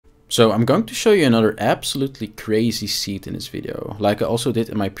So I'm going to show you another absolutely crazy seed in this video, like I also did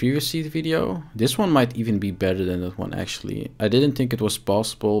in my previous seed video. This one might even be better than that one actually. I didn't think it was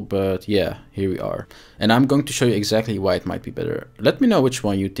possible, but yeah, here we are. And I'm going to show you exactly why it might be better. Let me know which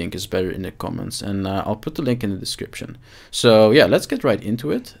one you think is better in the comments, and I'll put the link in the description. So yeah, let's get right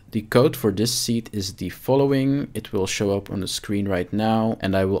into it. The code for this seed is the following. It will show up on the screen right now,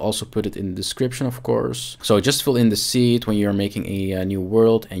 and I will also put it in the description, of course. So just fill in the seed when you're making a new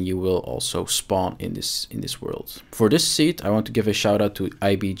world, and you will also spawn in this world. For this seed, I want to give a shout out to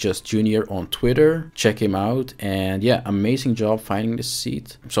IBJustJr on Twitter. Check him out, and yeah, amazing job finding this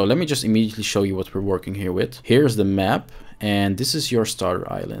seed. So let me just immediately show you what we're working here with. Here's the map. And this is your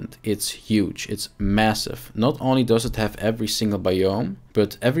starter island. It's huge, it's massive. Not only does it have every single biome,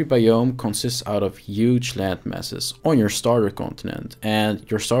 but every biome consists out of huge land masses on your starter continent. And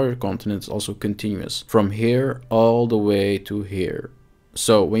your starter continent is also continuous from here all the way to here.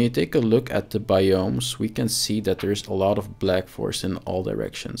 So when you take a look at the biomes, we can see that there's a lot of Black Forest in all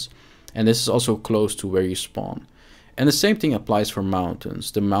directions. And this is also close to where you spawn. And the same thing applies for mountains.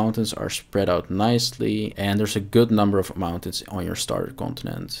 The mountains are spread out nicely, and there's a good number of mountains on your starter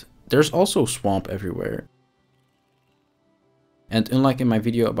continent. There's also swamp everywhere. And unlike in my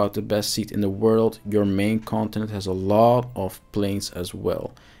video about the best seed in the world, your main continent has a lot of plains as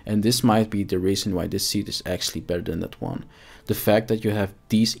well. And this might be the reason why this seed is actually better than that one. The fact that you have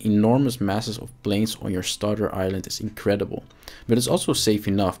these enormous masses of plains on your starter island is incredible. But it's also safe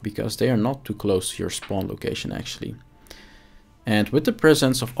enough because they are not too close to your spawn location actually. And with the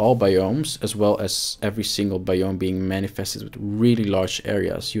presence of all biomes, as well as every single biome being manifested with really large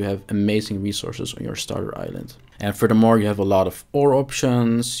areas, you have amazing resources on your starter island. And furthermore, you have a lot of ore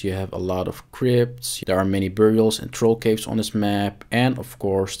options, you have a lot of crypts, there are many burials and troll caves on this map, and of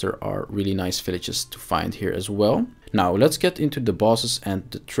course there are really nice villages to find here as well. Now let's get into the bosses and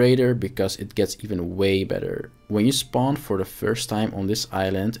the trader, because it gets even way better. When you spawn for the first time on this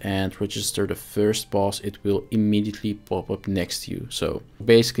island and register the first boss, it will immediately pop up next to you. So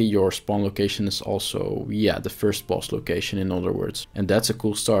basically your spawn location is also, yeah, the first boss location in other words. And that's a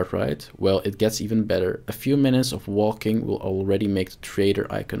cool start, right? Well, it gets even better. A few minutes of walking will already make the trader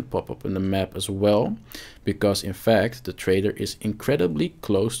icon pop up on the map as well, because in fact the trader is incredibly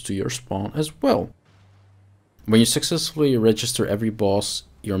close to your spawn as well. When you successfully register every boss,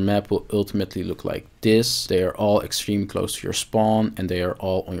 your map will ultimately look like this. They are all extremely close to your spawn, and they are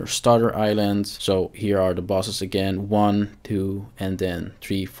all on your starter island. So here are the bosses again, 1, 2, and then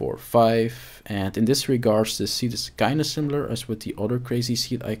 3, 4, 5. And in this regards, the seed is kind of similar as with the other crazy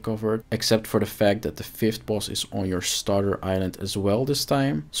seed I covered, except for the fact that the 5th boss is on your starter island as well this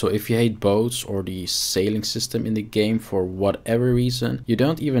time. So if you hate boats or the sailing system in the game for whatever reason, you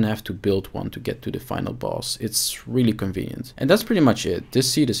don't even have to build one to get to the final boss. It's really convenient. And that's pretty much it.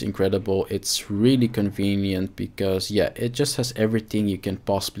 This seed is incredible. It's really convenient because yeah, it just has everything you can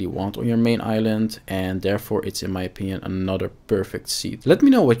possibly want on your main island, and therefore it's, in my opinion, another perfect seed. Let me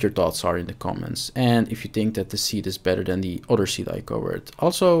know what your thoughts are in the comments, and if you think that the seed is better than the other seed I covered.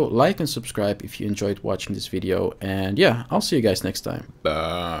 Also, like and subscribe if you enjoyed watching this video, and yeah, I'll see you guys next time.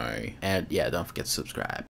 Bye. And yeah, don't forget to subscribe.